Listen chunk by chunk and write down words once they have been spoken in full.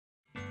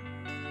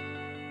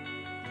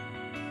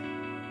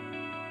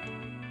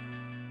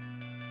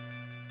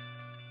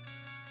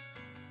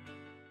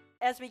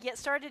as we get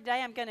started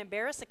today, I'm going to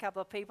embarrass a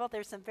couple of people.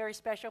 There's some very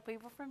special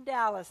people from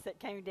Dallas that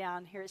came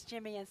down here. It's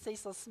Jimmy and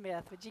Cecil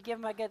Smith. Would you give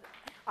them a good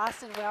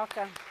Austin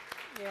welcome?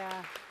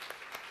 Yeah.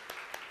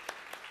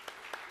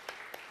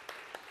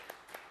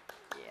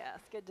 Yeah,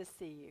 it's good to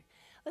see you.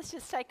 Let's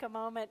just take a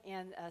moment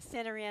and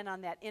center in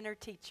on that inner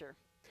teacher.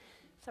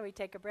 So we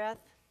take a breath.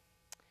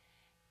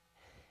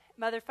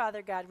 Mother,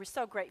 Father, God, we're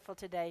so grateful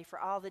today for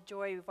all the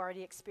joy we've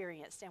already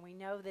experienced, and we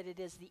know that it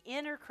is the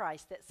inner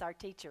Christ that's our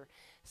teacher.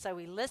 So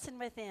we listen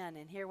within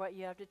and hear what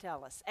you have to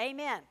tell us.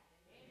 Amen.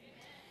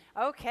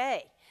 Amen.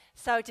 Okay,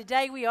 so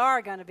today we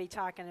are going to be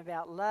talking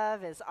about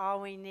love is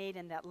all we need,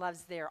 and that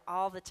love's there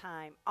all the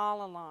time,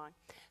 all along.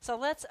 So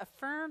let's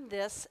affirm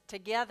this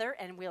together,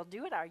 and we'll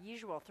do it our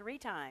usual 3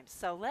 times.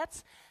 So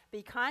let's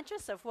be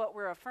conscious of what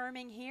we're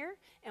affirming here,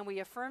 and we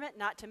affirm it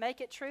not to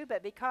make it true,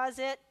 but because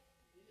it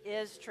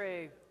is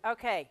true.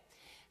 Okay,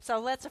 so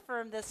let's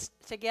affirm this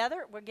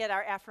together. We'll get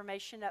our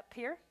affirmation up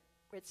here.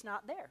 It's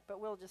not there,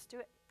 but we'll just do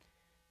it.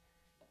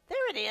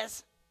 There it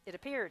is. It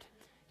appeared.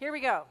 Here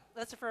we go.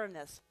 Let's affirm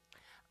this.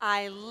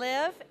 I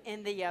live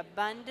in the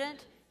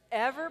abundant,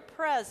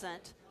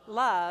 ever-present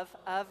love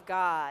of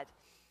God.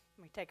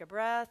 We take a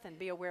breath and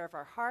be aware of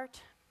our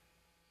heart.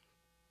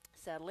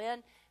 Settle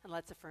in, and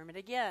let's affirm it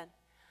again.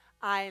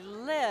 I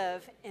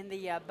live in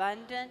the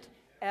abundant,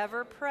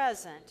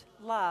 ever-present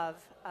love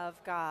of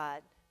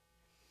God.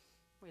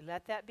 We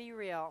let that be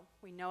real.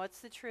 We know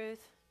it's the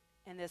truth.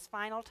 And this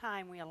final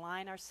time, we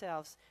align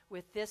ourselves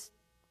with this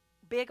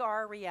big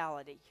R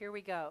reality. Here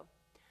we go.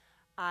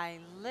 I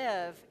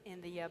live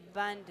in the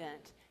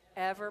abundant,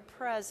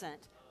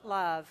 ever-present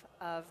love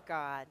of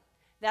God.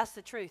 That's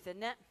the truth,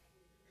 isn't it?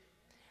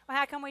 Well,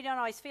 how come we don't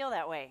always feel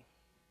that way?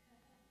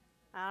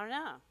 I don't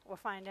know. We'll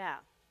find out.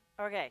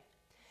 Okay.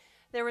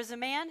 There was a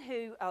man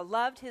who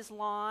loved his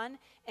lawn,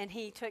 and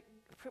he took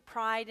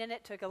pride in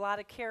it, took a lot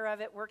of care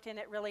of it, worked in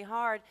it really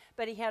hard,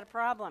 but he had a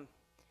problem.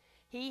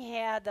 He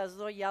had those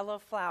little yellow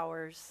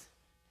flowers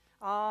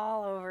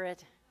all over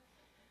it,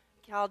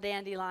 called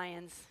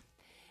dandelions.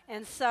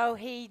 And so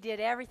he did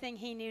everything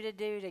he knew to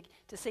do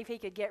to see if he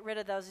could get rid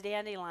of those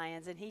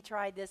dandelions. And he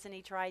tried this and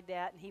he tried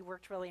that, and he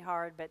worked really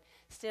hard, but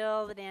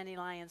still the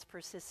dandelions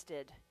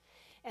persisted.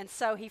 And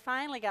so he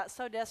finally got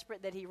so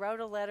desperate that he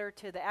wrote a letter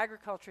to the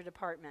agriculture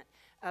department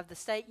of the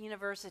state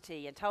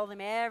university and told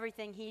them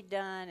everything he'd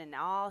done and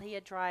all he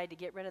had tried to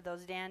get rid of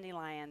those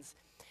dandelions.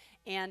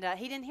 And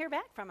he didn't hear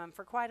back from them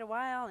for quite a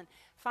while. And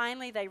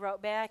finally they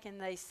wrote back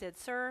and they said,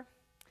 "Sir,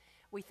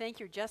 we think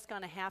you're just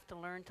going to have to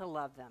learn to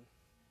love them."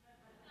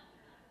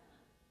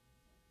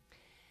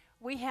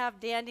 We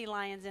have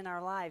dandelions in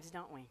our lives,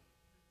 don't we?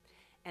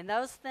 And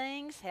those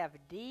things have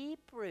deep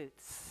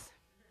roots.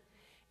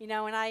 You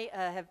know, when I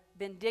have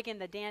been digging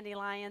the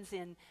dandelions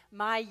in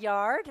my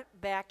yard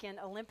back in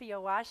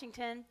Olympia,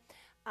 Washington,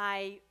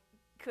 I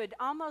could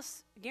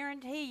almost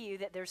guarantee you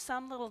that there's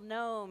some little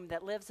gnome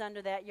that lives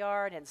under that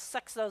yard and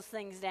sucks those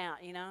things down,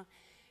 you know.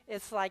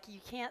 It's like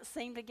you can't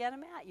seem to get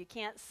them out. You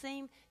can't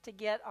seem to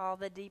get all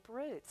the deep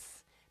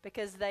roots,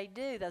 because they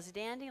do. Those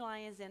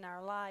dandelions in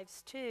our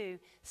lives, too,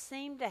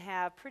 seem to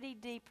have pretty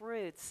deep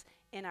roots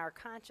in our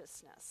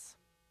consciousness.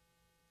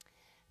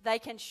 They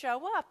can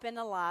show up in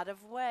a lot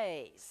of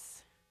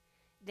ways.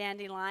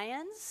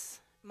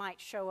 Dandelions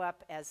might show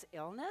up as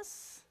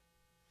illness.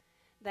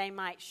 They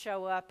might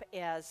show up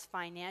as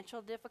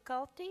financial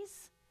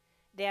difficulties.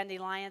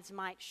 Dandelions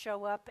might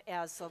show up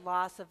as the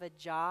loss of a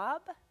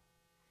job.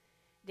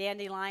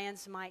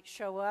 Dandelions might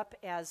show up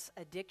as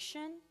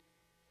addiction.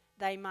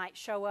 They might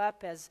show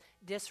up as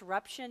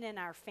disruption in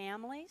our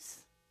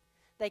families.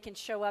 They can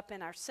show up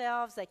in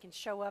ourselves. They can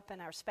show up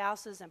in our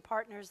spouses and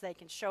partners. They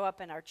can show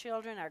up in our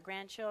children, our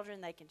grandchildren.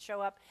 They can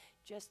show up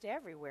just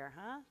everywhere,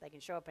 huh? They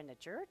can show up in the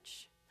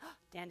church.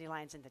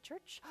 Dandelions in the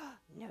church?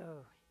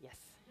 No. Yes.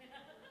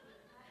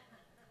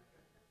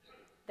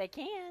 They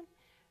can,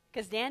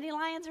 because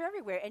dandelions are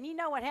everywhere. And you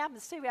know what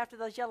happens, too, after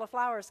those yellow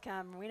flowers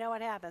come. We know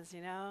what happens,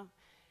 you know.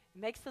 It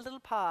makes the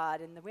little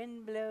pod, and the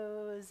wind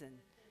blows,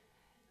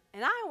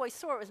 and I always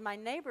swore it was my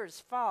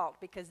neighbor's fault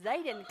because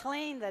they didn't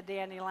clean the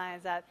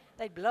dandelions out.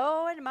 They'd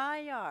blow in my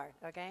yard,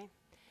 okay?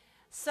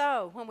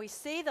 So when we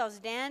see those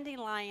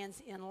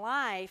dandelions in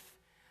life,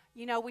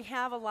 you know, we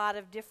have a lot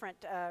of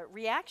different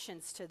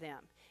reactions to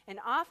them. And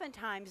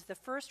oftentimes the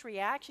first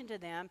reaction to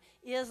them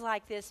is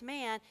like this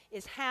man,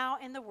 is how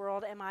in the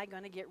world am I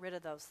going to get rid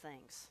of those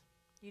things?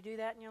 You do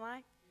that in your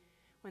life?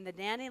 When the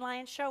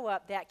dandelions show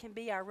up, that can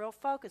be our real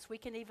focus. We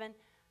can even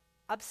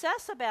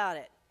obsess about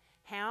it.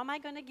 How am I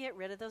going to get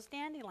rid of those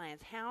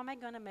dandelions? How am I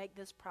going to make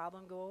this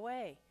problem go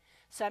away?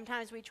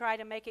 Sometimes we try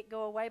to make it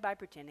go away by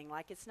pretending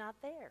like it's not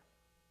there.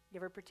 You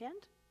ever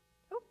pretend?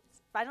 Oh,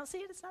 if I don't see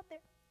it, it's not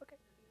there. Okay.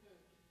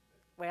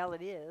 Well,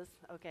 it is.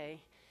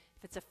 Okay.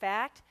 If it's a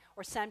fact.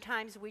 Or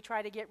sometimes we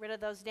try to get rid of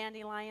those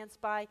dandelions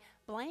by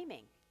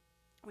blaming.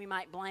 We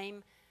might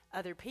blame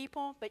other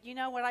people, but you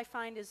know what I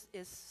find is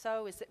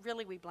that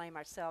really we blame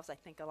ourselves, I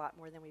think, a lot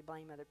more than we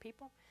blame other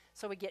people.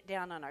 So we get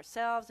down on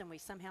ourselves and we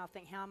somehow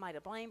think, how am I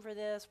to blame for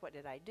this? What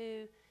did I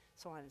do?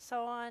 So on and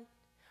so on.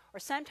 Or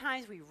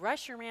sometimes we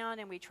rush around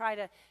and we try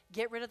to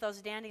get rid of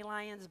those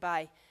dandelions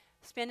by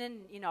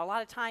spending, a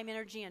lot of time,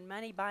 energy, and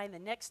money buying the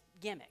next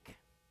gimmick.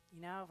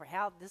 For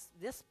how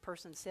this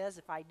person says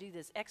if I do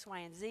this X, Y,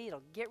 and Z,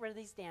 it'll get rid of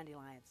these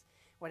dandelions,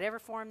 whatever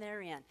form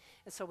they're in.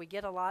 And so we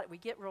get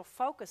real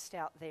focused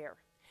out there.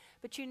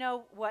 But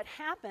what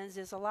happens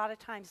is a lot of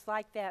times,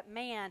 like that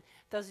man,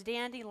 those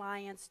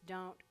dandelions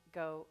don't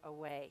go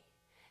away.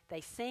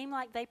 They seem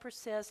like they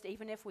persist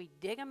even if we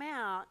dig them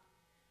out.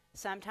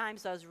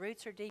 Sometimes those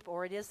roots are deep,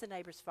 or it is the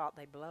neighbor's fault.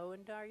 They blow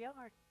into our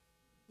yard.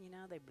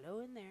 They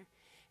blow in there.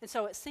 And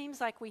so it seems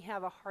like we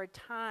have a hard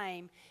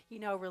time,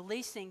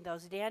 releasing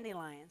those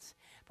dandelions.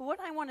 But what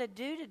I want to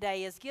do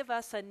today is give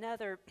us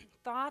another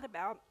thought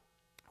about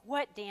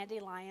what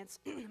dandelions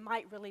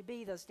might really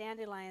be, those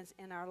dandelions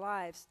in our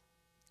lives.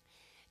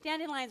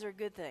 Dandelions are a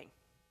good thing,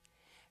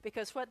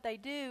 because what they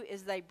do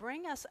is they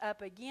bring us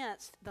up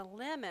against the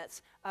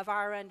limits of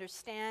our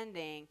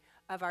understanding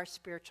of our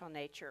spiritual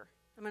nature.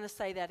 I'm going to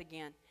say that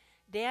again.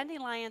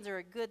 Dandelions are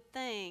a good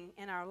thing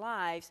in our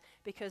lives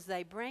because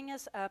they bring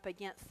us up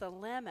against the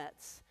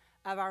limits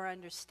of our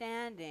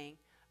understanding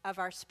of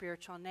our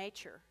spiritual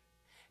nature.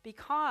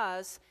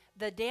 Because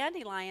the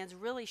dandelions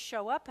really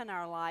show up in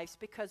our lives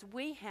because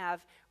we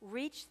have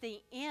reached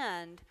the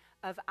end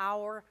of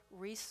our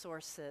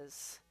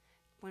resources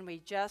when we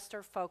just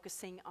are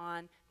focusing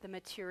on the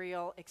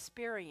material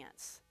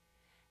experience.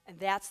 And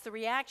that's the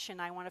reaction.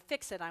 I want to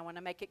fix it. I want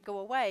to make it go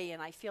away.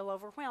 And I feel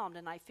overwhelmed.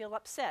 And I feel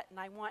upset. And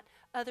I want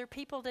other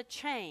people to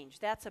change.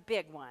 That's a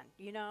big one,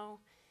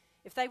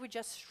 If they would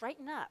just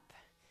straighten up,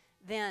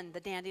 then the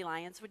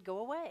dandelions would go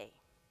away.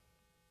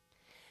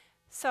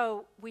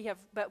 So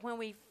but when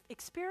we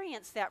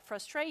experience that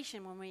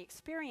frustration, when we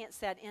experience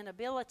that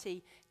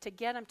inability to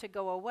get them to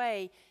go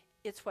away,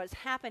 it's what's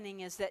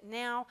happening is that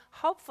now,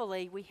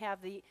 hopefully, we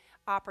have the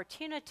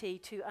opportunity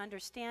to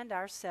understand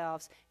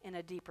ourselves in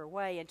a deeper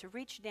way and to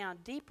reach down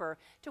deeper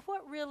to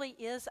what really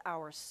is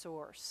our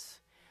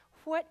source.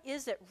 What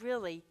is it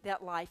really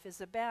that life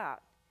is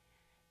about?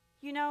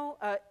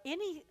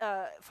 Any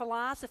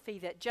philosophy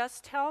that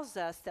just tells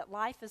us that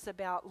life is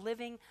about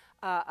living,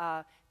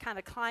 kind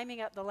of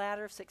climbing up the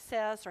ladder of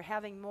success, or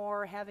having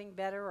more, or having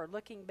better, or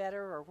looking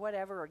better, or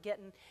whatever, or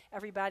getting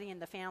everybody in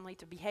the family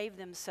to behave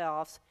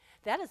themselves,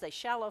 that is a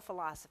shallow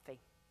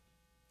philosophy.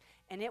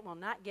 And it will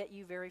not get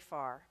you very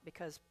far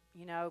because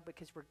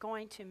we're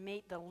going to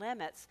meet the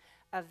limits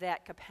of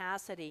that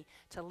capacity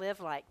to live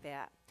like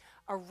that.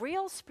 A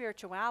real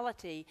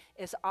spirituality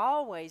is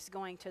always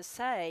going to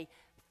say,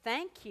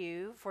 thank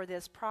you for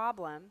this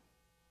problem.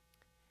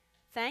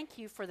 Thank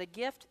you for the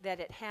gift that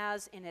it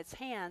has in its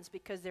hands,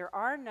 because there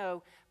are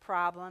no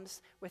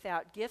problems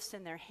without gifts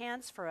in their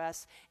hands for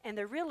us. And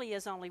there really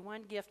is only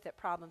one gift that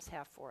problems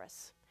have for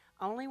us.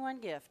 Only one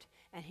gift.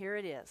 And here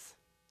it is.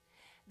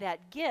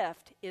 That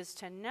gift is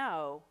to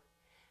know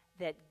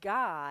that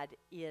God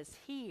is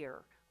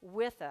here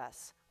with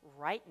us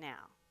right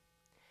now.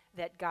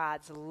 That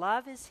God's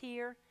love is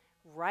here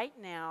right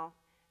now.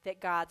 That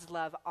God's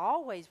love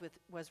always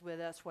was with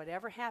us,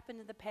 whatever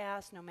happened in the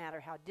past, no matter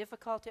how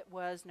difficult it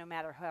was, no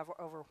matter how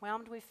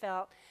overwhelmed we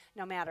felt,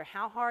 no matter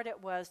how hard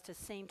it was to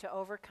seem to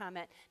overcome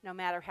it, no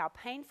matter how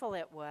painful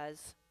it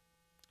was.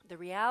 The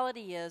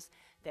reality is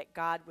that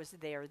God was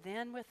there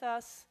then with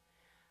us,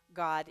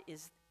 God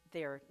is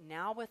there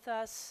now with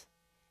us,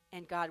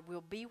 and God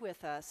will be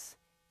with us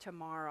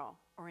tomorrow,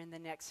 or in the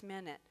next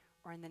minute,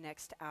 or in the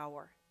next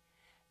hour.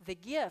 The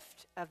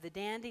gift of the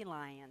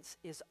dandelions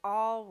is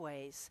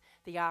always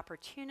the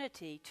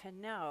opportunity to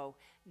know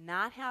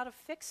not how to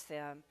fix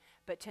them,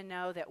 but to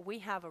know that we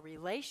have a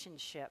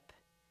relationship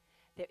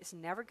that is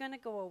never going to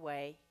go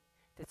away,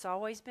 that's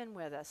always been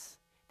with us,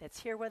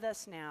 that's here with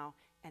us now,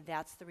 and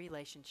that's the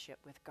relationship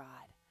with God.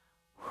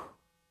 Whew.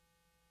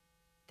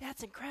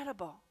 That's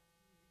incredible.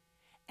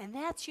 And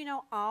that's,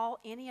 all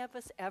any of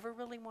us ever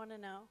really want to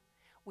know.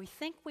 We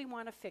think we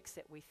want to fix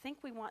it. We think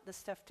we want the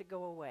stuff to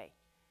go away.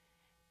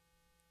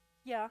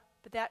 Yeah,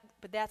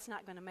 but that's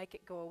not going to make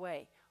it go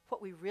away.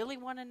 What we really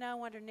want to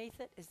know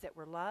underneath it is that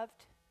we're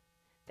loved,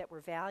 that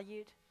we're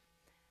valued,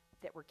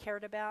 that we're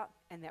cared about,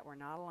 and that we're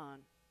not alone.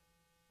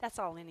 That's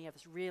all any of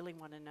us really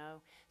want to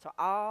know. So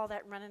all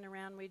that running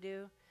around we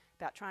do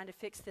about trying to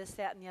fix this,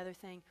 that, and the other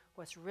thing,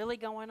 what's really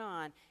going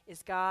on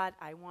is, God,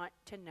 I want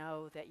to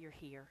know that you're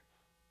here.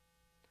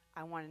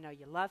 I want to know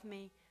you love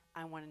me.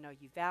 I want to know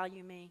you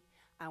value me.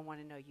 I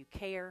want to know you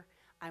care.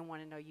 I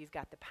want to know you've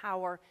got the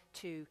power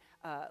to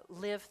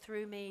live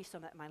through me so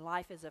that my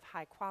life is of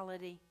high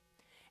quality.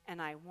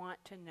 And I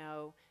want to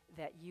know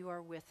that you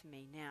are with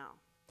me now.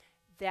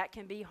 That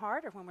can be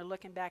harder when we're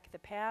looking back at the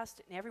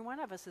past. And every one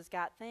of us has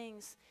got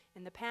things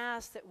in the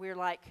past that we're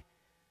like,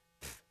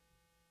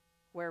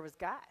 where was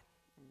God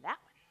in that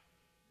one?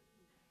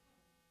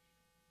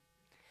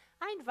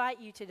 I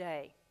invite you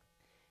today,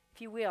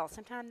 if you will,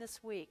 sometime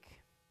this week,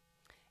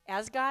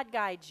 as God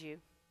guides you,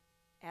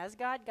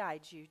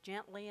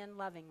 gently and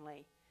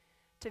lovingly,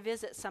 to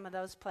visit some of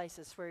those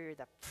places where you're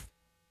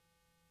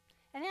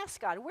and ask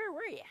God, where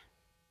were you?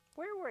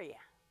 Where were you?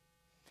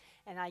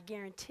 And I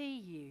guarantee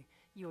you,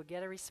 you will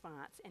get a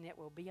response, and it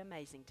will be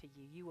amazing to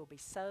you. You will be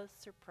so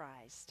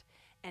surprised,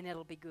 and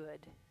it'll be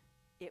good.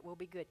 It will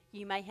be good.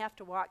 You may have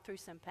to walk through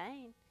some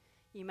pain.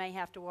 You may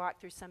have to walk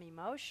through some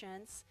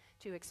emotions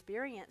to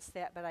experience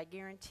that, but I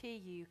guarantee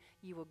you,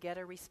 you will get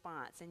a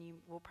response, and you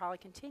will probably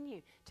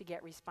continue to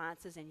get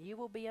responses, and you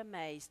will be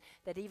amazed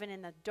that even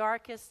in the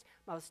darkest,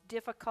 most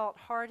difficult,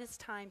 hardest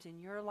times in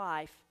your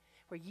life,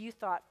 where you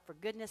thought, for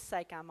goodness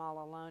sake, I'm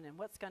all alone, and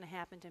what's going to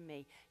happen to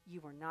me?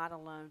 You were not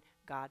alone.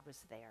 God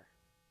was there.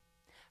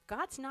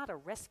 God's not a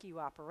rescue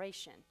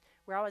operation.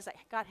 We're always like,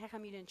 God, how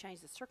come you didn't change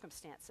the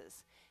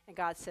circumstances? And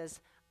God says,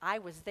 I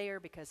was there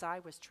because I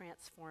was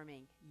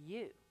transforming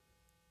you.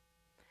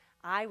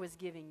 I was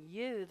giving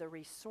you the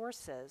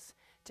resources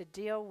to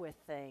deal with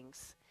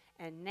things.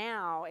 And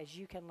now, as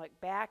you can look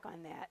back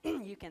on that,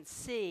 you can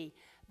see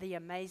the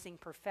amazing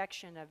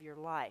perfection of your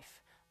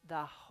life,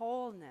 the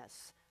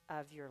wholeness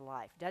of your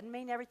life. Doesn't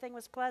mean everything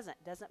was pleasant.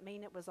 Doesn't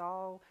mean it was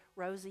all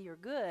rosy or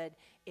good.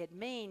 It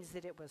means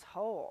that it was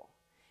whole.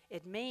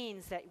 It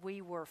means that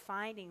we were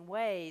finding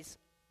ways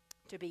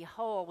to be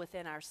whole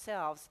within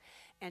ourselves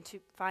and to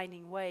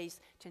finding ways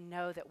to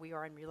know that we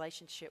are in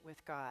relationship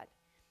with God.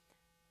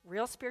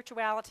 Real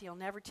spirituality will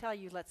never tell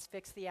you, let's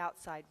fix the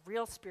outside.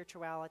 Real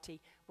spirituality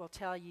will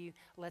tell you,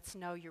 let's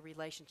know your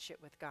relationship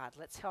with God.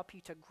 Let's help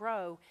you to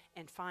grow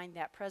and find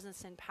that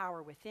presence and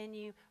power within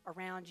you,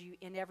 around you,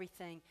 in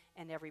everything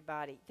and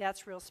everybody.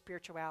 That's real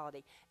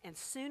spirituality. And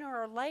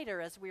sooner or later,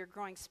 as we are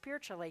growing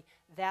spiritually,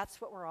 that's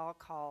what we're all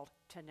called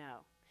to know.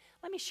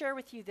 Let me share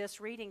with you this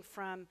reading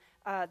from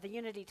the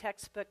Unity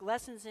textbook,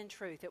 Lessons in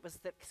Truth.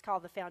 It's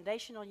called the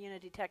Foundational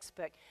Unity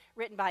Textbook,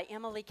 written by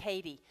Emily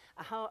Cady,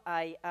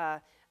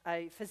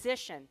 a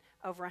physician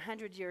over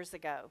 100 years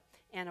ago.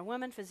 And a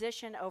woman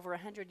physician over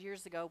 100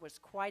 years ago was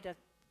quite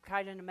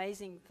an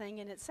amazing thing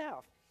in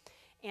itself.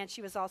 And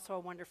she was also a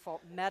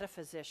wonderful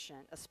metaphysician,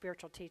 a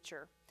spiritual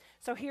teacher.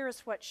 So here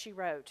is what she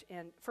wrote.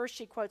 And first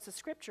she quotes a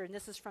scripture, and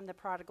this is from the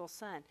Prodigal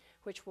Son,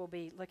 which we'll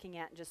be looking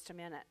at in just a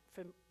minute,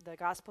 from the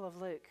Gospel of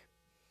Luke.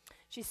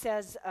 She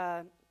says,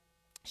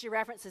 she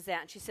references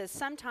that, and she says,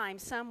 sometime,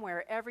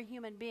 somewhere, every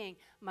human being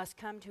must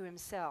come to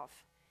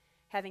himself.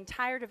 Having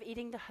tired of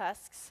eating the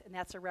husks, and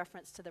that's a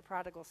reference to the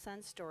prodigal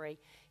son story,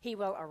 he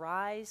will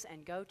arise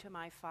and go to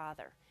my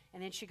Father.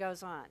 And then she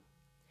goes on.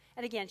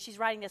 And again, she's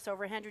writing this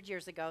over 100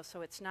 years ago,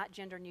 so it's not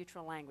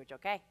gender-neutral language,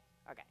 okay?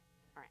 Okay,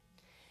 all right.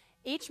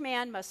 Each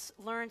man must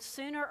learn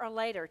sooner or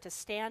later to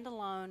stand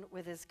alone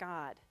with his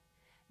God.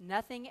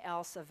 Nothing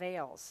else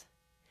avails.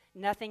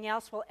 Nothing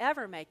else will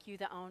ever make you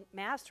the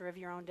master of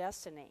your own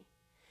destiny.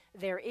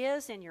 There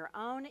is in your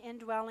own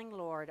indwelling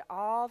Lord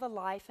all the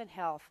life and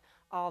health,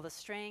 all the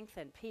strength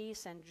and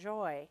peace and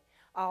joy,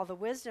 all the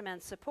wisdom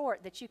and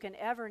support that you can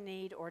ever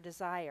need or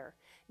desire.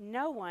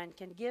 No one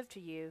can give to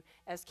you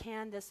as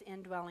can this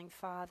indwelling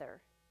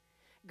Father.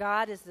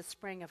 God is the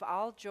spring of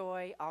all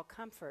joy, all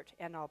comfort,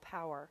 and all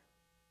power.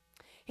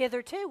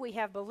 Hitherto we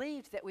have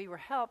believed that we were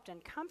helped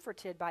and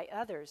comforted by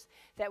others,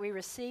 that we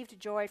received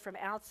joy from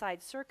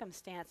outside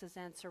circumstances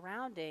and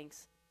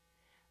surroundings,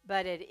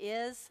 but it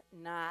is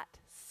not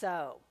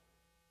so.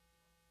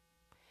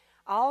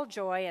 All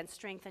joy and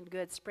strength and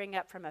good spring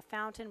up from a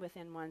fountain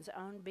within one's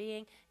own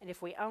being, and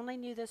if we only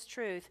knew this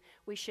truth,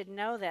 we should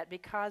know that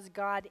because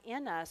God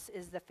in us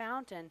is the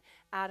fountain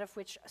out of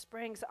which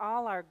springs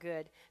all our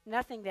good,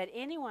 nothing that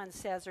anyone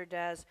says or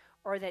does,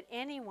 or that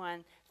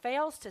anyone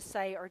fails to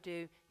say or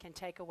do, can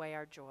take away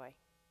our joy.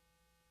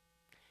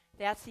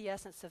 That's the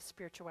essence of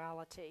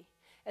spirituality.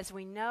 As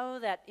we know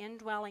that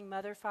indwelling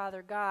Mother,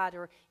 Father, God,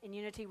 or in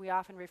Unity we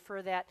often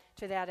refer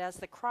to that as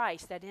the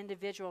Christ, that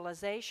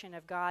individualization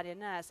of God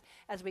in us,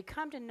 as we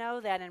come to know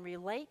that and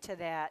relate to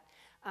that,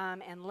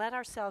 and let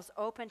ourselves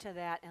open to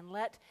that, and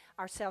let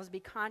ourselves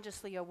be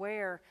consciously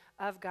aware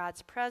of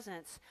God's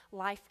presence,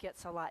 life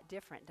gets a lot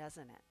different,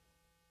 doesn't it?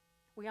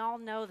 We all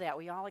know that.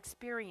 We all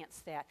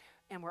experience that,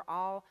 and we're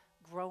all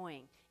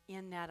growing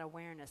in that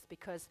awareness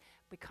because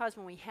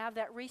when we have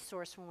that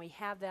resource, when we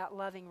have that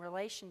loving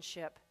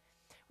relationship,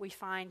 we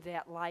find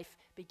that life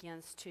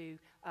begins to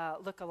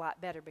look a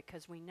lot better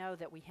because we know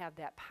that we have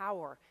that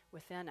power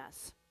within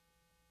us.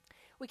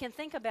 We can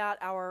think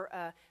about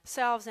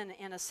ourselves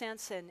in a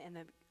sense, and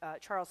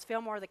Charles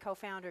Fillmore, the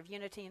co-founder of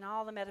Unity, and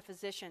all the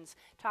metaphysicians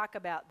talk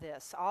about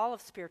this. All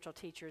of spiritual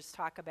teachers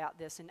talk about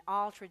this in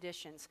all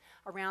traditions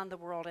around the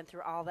world and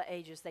through all the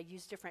ages. They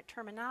use different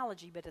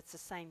terminology, but it's the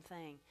same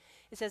thing.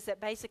 It says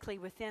that basically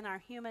within our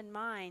human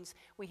minds,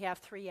 we have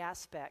three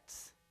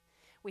aspects.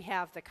 We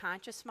have the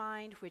conscious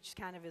mind, which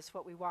kind of is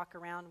what we walk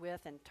around with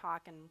and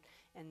talk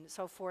and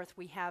so forth.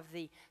 We have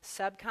the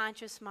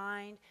subconscious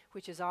mind,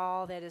 which is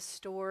all that is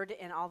stored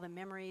and all the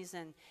memories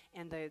and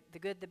the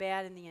good, the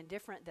bad, and the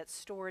indifferent that's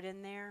stored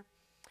in there.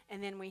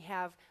 And then we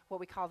have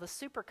what we call the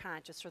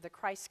superconscious or the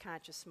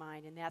Christ-conscious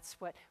mind, and that's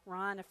what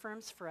Ron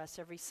affirms for us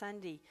every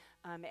Sunday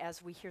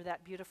as we hear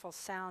that beautiful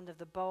sound of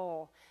the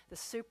bowl.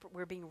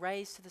 We're being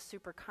raised to the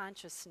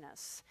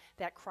superconsciousness,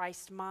 that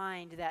Christ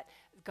mind, that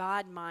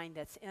God mind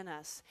that's in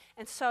us.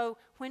 And so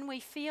when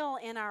we feel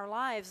in our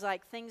lives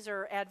like things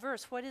are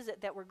adverse, what is it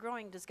that we're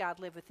growing? Does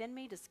God live within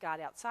me? Does God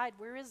outside?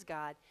 Where is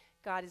God?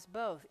 God is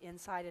both,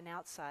 inside and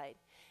outside.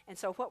 And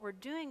so what we're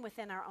doing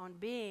within our own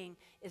being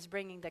is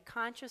bringing the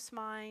conscious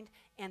mind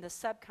and the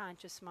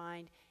subconscious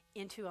mind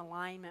into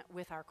alignment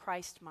with our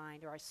Christ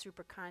mind or our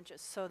superconscious,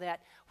 so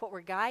that what we're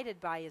guided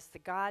by is the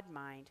God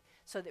mind,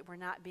 so that we're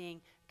not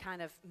being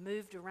kind of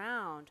moved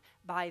around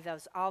by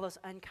all those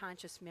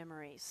unconscious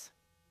memories.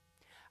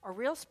 A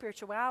real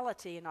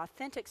spirituality, an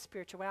authentic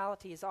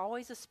spirituality, is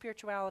always a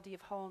spirituality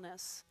of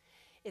wholeness.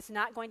 It's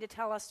not going to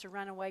tell us to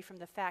run away from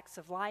the facts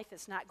of life.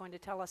 It's not going to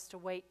tell us to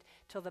wait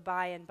till the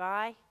by and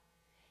by.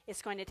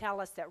 It's going to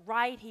tell us that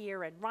right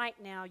here and right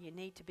now you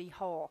need to be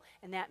whole.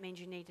 And that means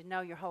you need to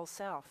know your whole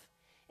self.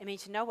 It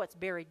means to know what's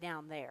buried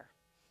down there.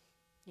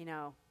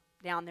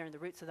 Down there in the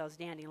roots of those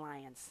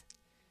dandelions.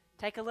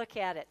 Take a look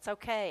at it. It's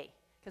okay.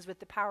 Because with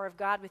the power of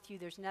God with you,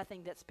 there's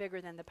nothing that's bigger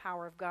than the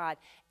power of God.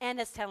 And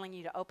it's telling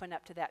you to open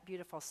up to that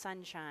beautiful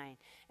sunshine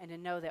and to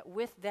know that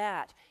with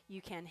that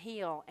you can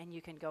heal and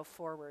you can go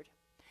forward.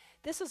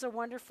 This is a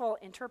wonderful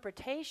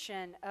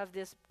interpretation of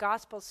this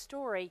gospel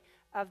story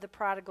of the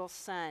prodigal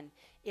son.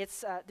 There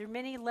are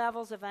many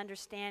levels of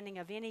understanding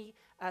of any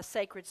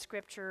sacred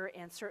scripture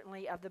and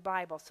certainly of the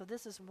Bible. So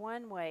this is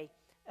one way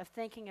of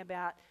thinking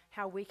about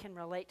how we can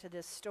relate to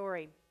this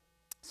story.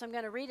 So I'm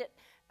going to read it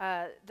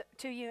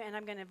to you, and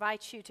I'm going to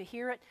invite you to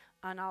hear it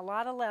on a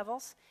lot of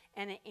levels,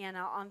 and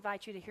I'll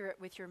invite you to hear it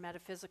with your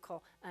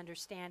metaphysical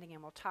understanding,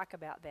 and we'll talk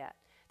about that.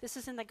 This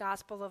is in the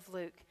Gospel of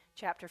Luke,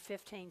 chapter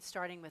 15,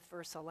 starting with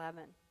verse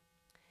 11.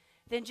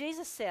 Then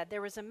Jesus said,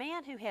 "There was a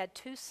man who had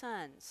 2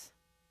 sons.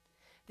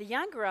 The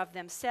younger of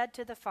them said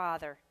to the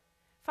father,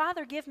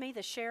 'Father, give me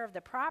the share of the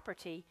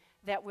property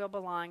that will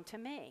belong to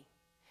me.'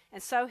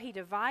 And so he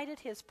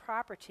divided his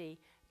property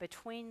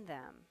between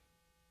them."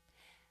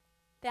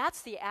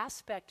 That's the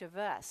aspect of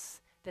us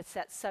that's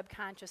that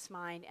subconscious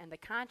mind and the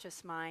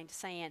conscious mind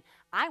saying,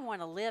 I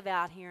want to live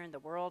out here in the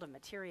world of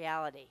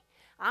materiality.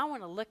 I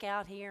want to look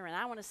out here and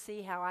I want to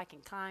see how I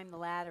can climb the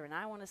ladder, and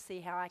I want to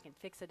see how I can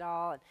fix it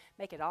all and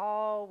make it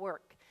all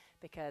work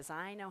because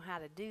I know how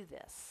to do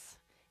this.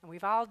 And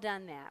we've all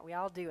done that. We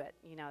all do it.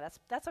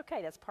 That's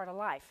okay. That's part of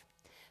life.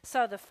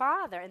 So the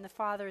Father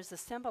is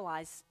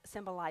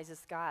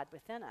symbolizes God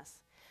within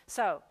us.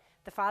 So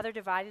the father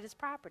divided his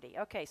property.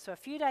 Okay, so a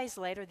few days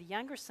later, the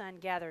younger son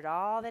gathered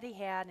all that he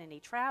had, and he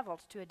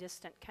traveled to a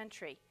distant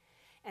country.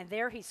 And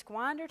there he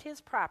squandered his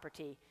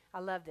property,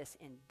 I love this,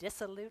 in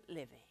dissolute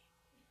living.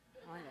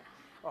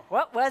 Well,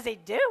 what was he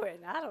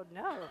doing? I don't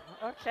know.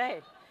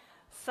 Okay.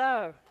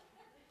 So,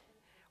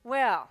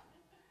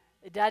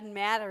 it doesn't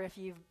matter if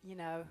you've,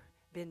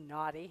 been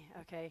naughty,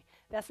 okay?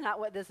 That's not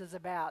what this is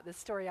about. This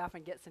story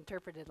often gets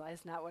interpreted like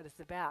it's not what it's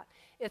about.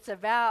 It's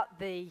about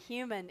the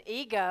human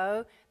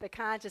ego, the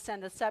conscious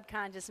and the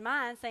subconscious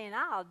mind saying,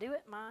 I'll do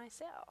it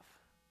myself.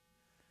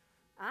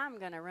 I'm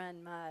going to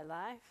run my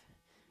life,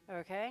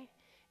 okay?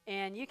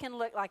 And you can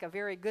look like a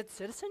very good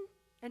citizen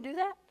and do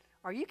that,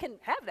 or you can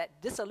have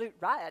that dissolute,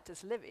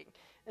 riotous living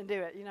and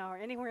do it, or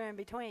anywhere in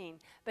between.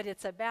 But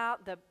it's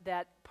about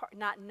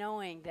not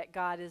knowing that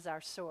God is our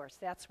source.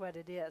 That's what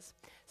it is.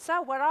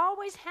 So what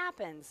always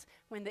happens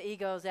when the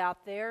ego's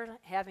out there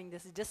having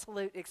this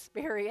dissolute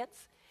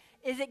experience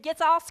is it gets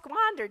all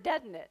squandered,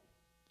 doesn't it?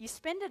 You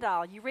spend it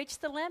all. You reach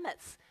the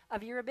limits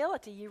of your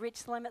ability. You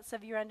reach the limits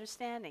of your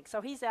understanding.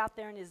 So he's out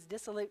there in his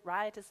dissolute,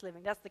 riotous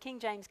living. That's the King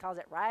James calls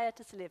it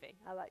riotous living.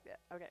 I like that.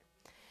 Okay.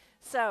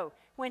 So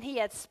when he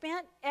had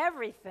spent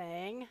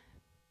everything,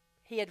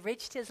 he had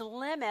reached his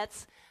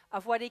limits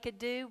of what he could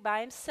do by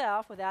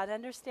himself without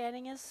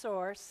understanding his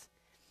source.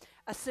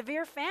 A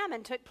severe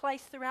famine took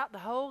place throughout the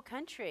whole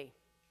country.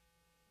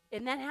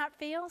 Isn't that how it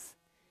feels?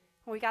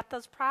 When we got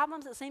those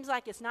problems, it seems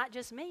like it's not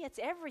just me, it's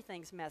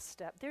everything's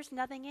messed up. There's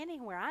nothing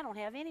anywhere. I don't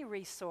have any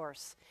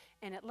resource.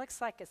 And it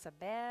looks like it's a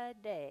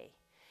bad day.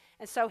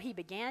 And so he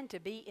began to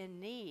be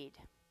in need.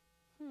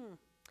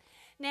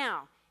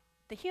 Now,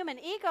 the human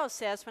ego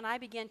says when I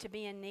begin to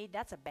be in need,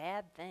 that's a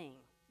bad thing.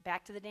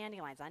 Back to the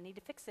dandelions. I need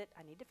to fix it.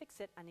 I need to fix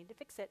it. I need to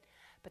fix it.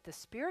 But the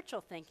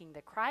spiritual thinking,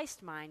 the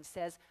Christ mind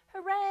says,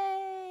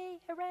 hooray,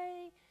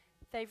 hooray.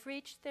 They've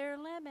reached their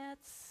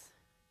limits.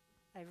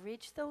 They've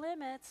reached the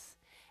limits.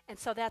 And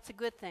so that's a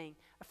good thing.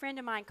 A friend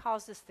of mine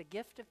calls this the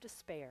gift of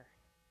despair.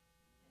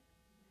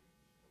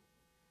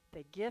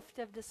 The gift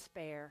of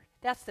despair.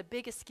 That's the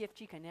biggest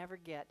gift you can ever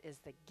get, is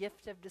the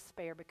gift of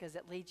despair, because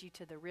it leads you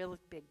to the real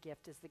big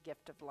gift, is the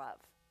gift of love.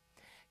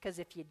 Because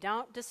if you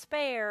don't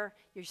despair,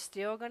 you're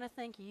still going to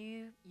think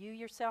you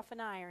yourself and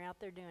I are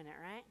out there doing it,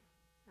 right?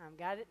 I've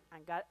got it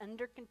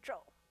under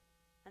control.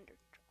 Under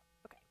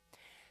control. Okay.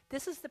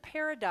 This is the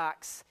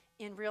paradox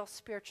in real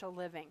spiritual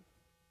living.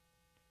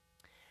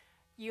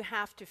 You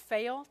have to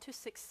fail to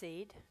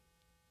succeed.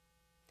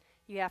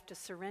 You have to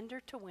surrender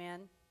to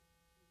win.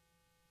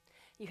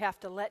 You have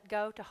to let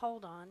go to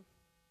hold on.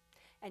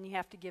 And you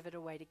have to give it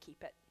away to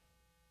keep it.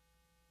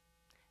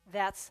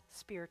 That's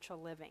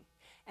spiritual living.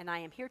 And I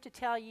am here to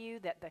tell you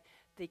that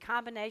the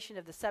combination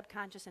of the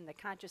subconscious and the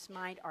conscious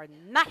mind are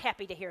not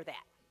happy to hear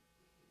that.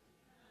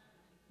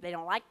 They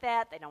don't like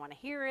that. They don't want to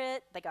hear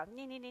it. They go,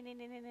 nee, nee, nee, nee,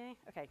 nee, nee.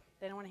 Okay,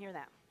 they don't want to hear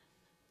that.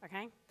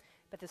 Okay?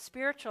 But the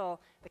spiritual,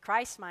 the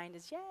Christ mind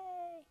is, yay.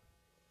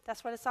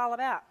 That's what it's all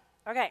about.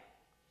 Okay.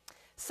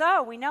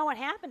 So we know what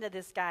happened to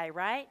this guy,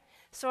 right?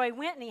 So he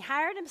went and he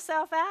hired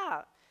himself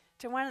out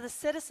to one of the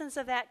citizens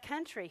of that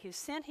country who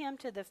sent him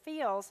to the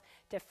fields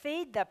to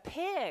feed the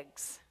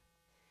pigs.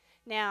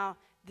 Now,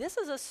 this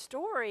is a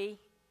story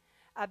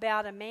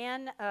about a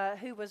man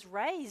who was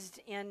raised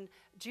in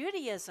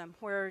Judaism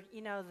where,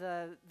 you know,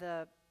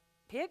 the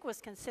pig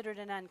was considered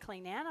an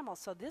unclean animal,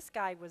 so this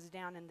guy was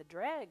down in the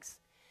dregs.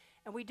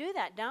 And we do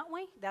that, don't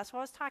we? That's what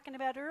I was talking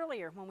about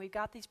earlier. When we've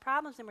got these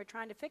problems and we're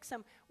trying to fix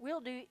them,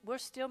 we're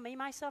still, me,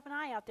 myself, and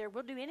I out there,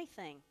 we'll do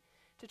anything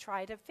to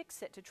try to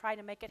fix it, to try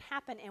to make it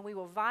happen, and we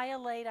will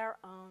violate our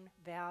own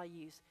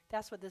values.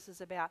 That's what this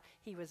is about.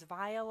 He was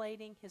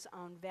violating his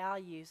own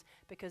values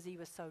because he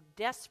was so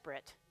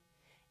desperate,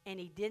 and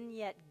he didn't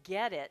yet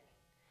get it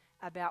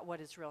about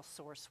what his real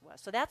source was.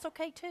 So that's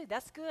okay, too.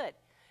 That's good.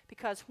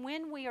 Because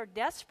when we are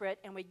desperate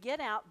and we get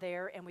out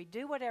there and we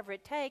do whatever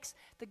it takes,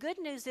 the good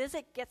news is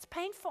it gets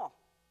painful.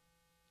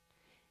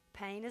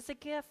 Pain is a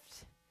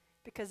gift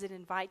because it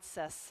invites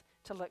us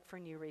to look for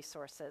new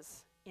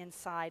resources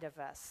inside of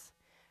us.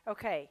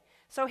 Okay,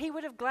 so he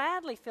would have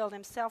gladly filled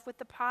himself with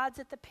the pods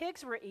that the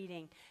pigs were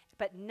eating,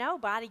 but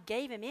nobody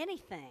gave him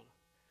anything.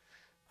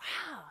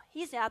 Wow,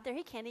 he's out there,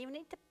 he can't even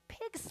eat the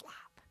pig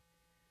slop.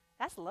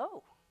 That's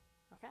low,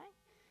 okay?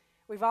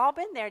 We've all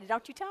been there.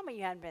 Don't you tell me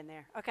you haven't been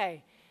there.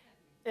 Okay,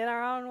 in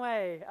our own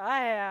way. I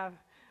have.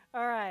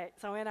 All right,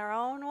 so in our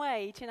own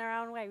way, each in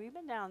our own way. We've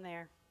been down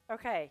there.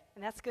 Okay,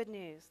 and that's good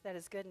news. That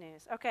is good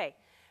news.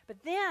 But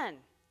then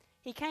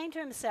he came to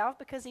himself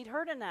because he'd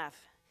heard enough.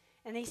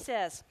 And he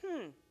says,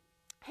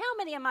 how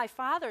many of my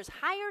father's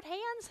hired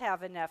hands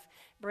have enough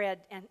bread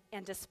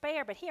and to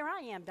spare? But here I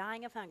am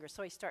dying of hunger.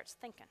 So he starts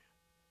thinking.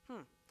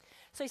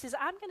 So he says,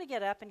 I'm going to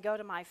get up and go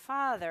to my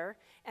father,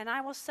 and I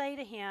will say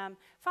to him,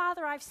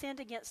 Father, I've sinned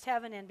against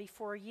heaven and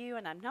before you,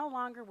 and I'm no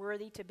longer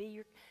worthy to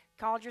be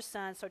called your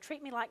son, so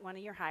treat me like one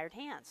of your hired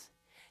hands.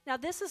 Now,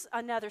 this is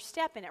another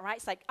step in it, right?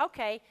 It's like,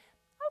 okay,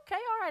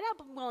 all right,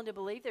 I'm willing to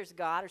believe there's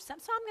God or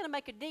something, so I'm going to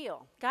make a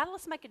deal. God,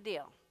 let's make a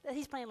deal.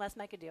 He's playing let's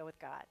make a deal with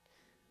God.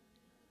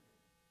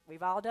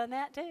 We've all done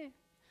that too.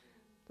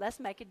 Let's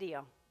make a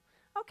deal.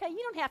 Okay, you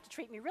don't have to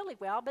treat me really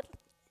well, but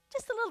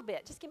just a little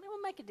bit.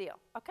 We'll make a deal,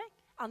 okay?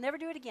 I'll never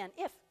do it again,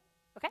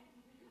 okay?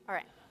 All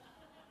right.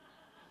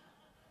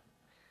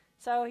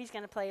 So he's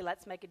going to play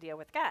let's make a deal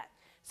with God.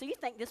 So you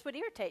think this would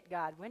irritate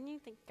God, wouldn't you?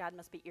 Think God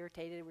must be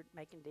irritated with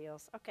making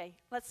deals. Okay,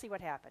 let's see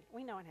what happened.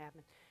 We know what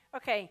happened.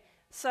 Okay,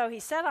 so he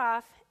set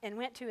off and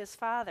went to his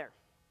father.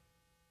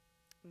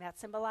 And that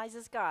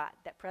symbolizes God,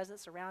 that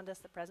presence around us,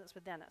 the presence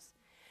within us.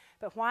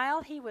 But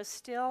while he was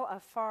still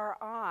afar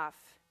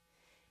off,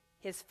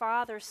 his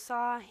father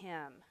saw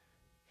him.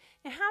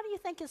 Now, how do you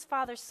think his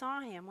father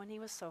saw him when he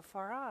was so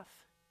far off?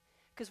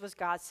 Because was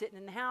God sitting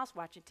in the house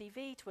watching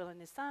TV, twiddling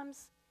his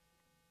thumbs?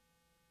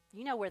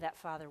 You know where that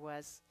father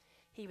was.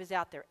 He was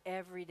out there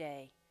every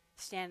day,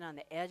 standing on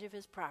the edge of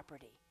his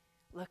property,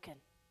 looking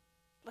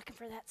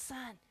for that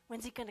son.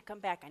 When's he going to come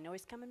back? I know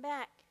he's coming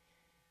back.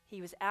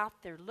 He was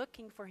out there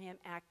looking for him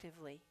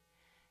actively.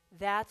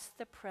 That's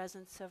the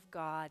presence of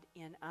God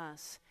in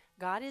us.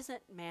 God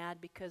isn't mad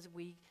because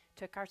we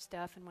took our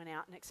stuff and went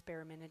out and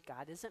experimented.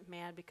 God isn't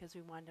mad because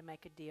we wanted to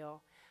make a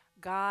deal.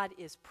 God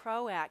is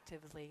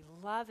proactively,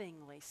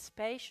 lovingly,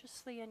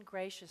 spaciously, and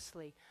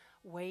graciously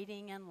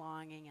waiting and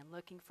longing and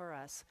looking for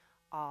us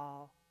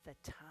all the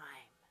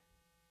time.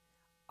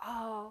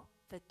 All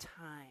the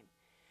time.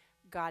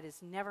 God is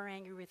never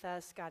angry with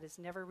us. God is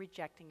never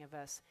rejecting of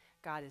us.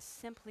 God is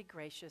simply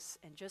gracious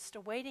and just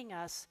awaiting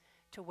us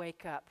to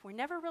wake up. We're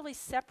never really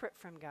separate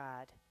from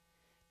God.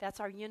 That's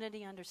our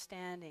unity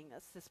understanding.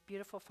 That's this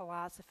beautiful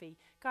philosophy.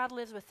 God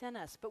lives within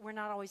us, but we're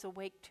not always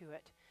awake to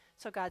it.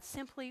 So God's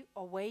simply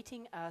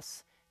awaiting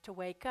us to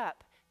wake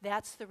up.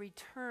 That's the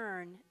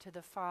return to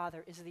the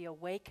Father, is the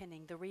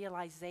awakening, the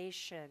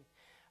realization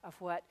of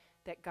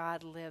that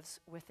God lives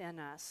within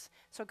us.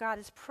 So God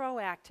is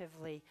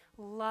proactively,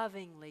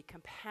 lovingly,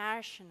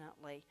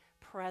 compassionately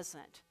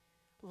present.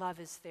 Love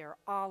is there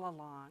all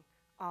along,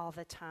 all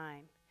the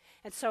time.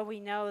 And so we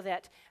know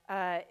that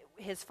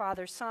his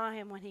father saw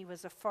him when he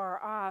was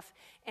afar off,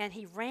 and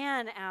he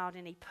ran out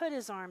and he put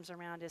his arms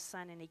around his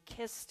son and he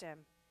kissed him.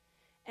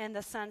 And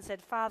the son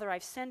said, Father,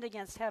 I've sinned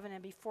against heaven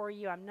and before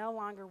you. I'm no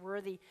longer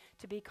worthy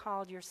to be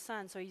called your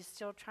son. So he's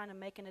still trying to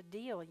make a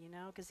deal,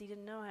 because he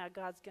didn't know how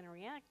God's going to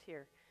react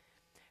here.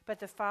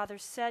 But the father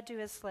said to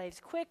his slaves,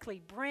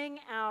 quickly bring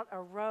out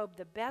a robe,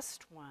 the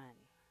best one,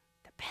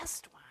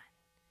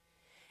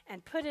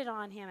 and put it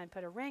on him, and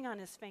put a ring on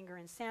his finger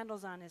and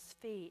sandals on his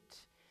feet.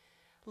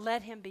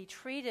 Let him be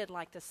treated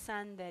like the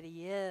son that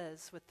he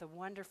is, with the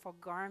wonderful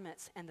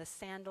garments and the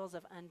sandals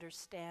of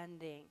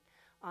understanding.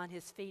 On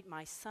his feet,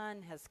 my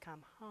son has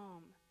come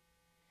home.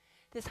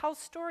 This whole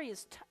story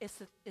is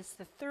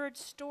the third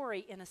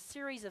story in a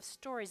series of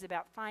stories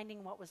about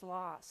finding what was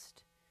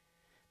lost.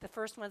 The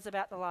first one's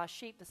about the lost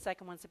sheep. The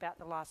second one's about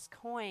the lost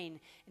coin.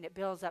 And it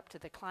builds up to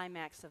the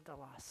climax of the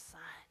lost son,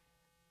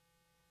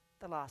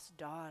 the lost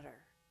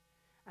daughter.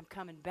 I'm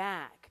coming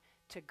back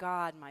to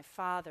God, my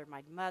Father,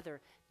 my Mother,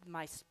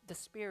 the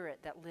Spirit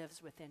that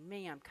lives within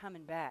me. I'm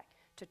coming back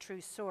to true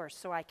source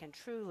so I can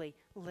truly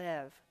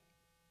live.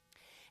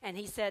 And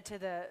he said to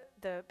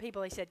the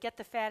people, he said, get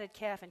the fatted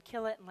calf and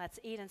kill it and let's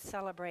eat and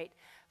celebrate.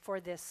 For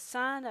this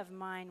son of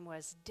mine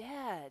was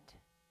dead,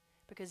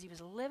 because he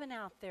was living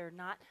out there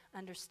not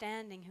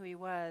understanding who he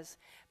was,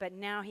 but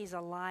now he's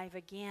alive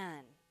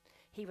again.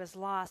 He was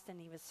lost and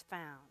he was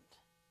found.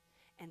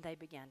 And they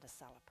began to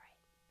celebrate.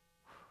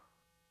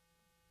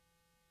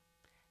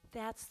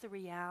 That's the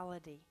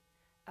reality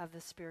of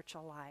the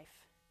spiritual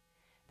life.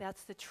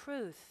 That's the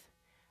truth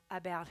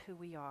about who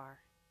we are.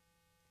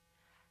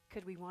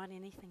 Could we want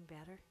anything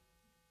better?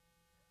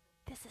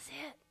 This is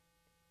it.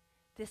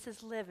 This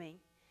is living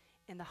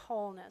in the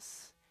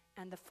wholeness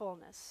and the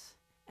fullness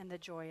and the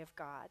joy of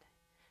God.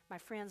 My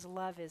friends,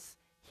 love is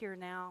here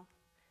now.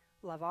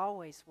 Love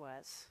always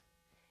was.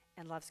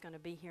 And love's going to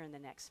be here in the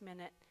next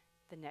minute,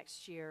 the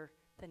next year,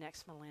 the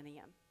next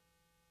millennium.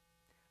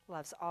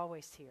 Love's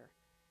always here,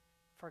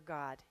 for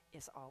God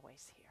is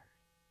always here.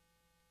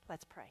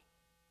 Let's pray.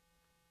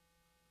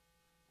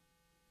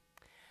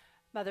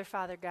 Mother,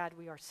 Father, God,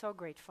 we are so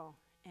grateful,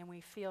 and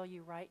we feel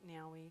you right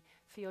now. We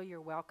feel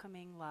your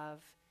welcoming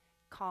love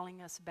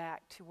calling us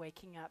back to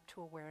waking up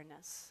to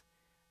awareness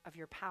of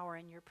your power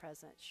and your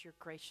presence, your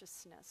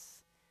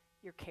graciousness,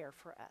 your care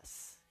for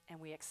us,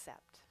 and we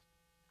accept.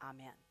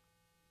 Amen.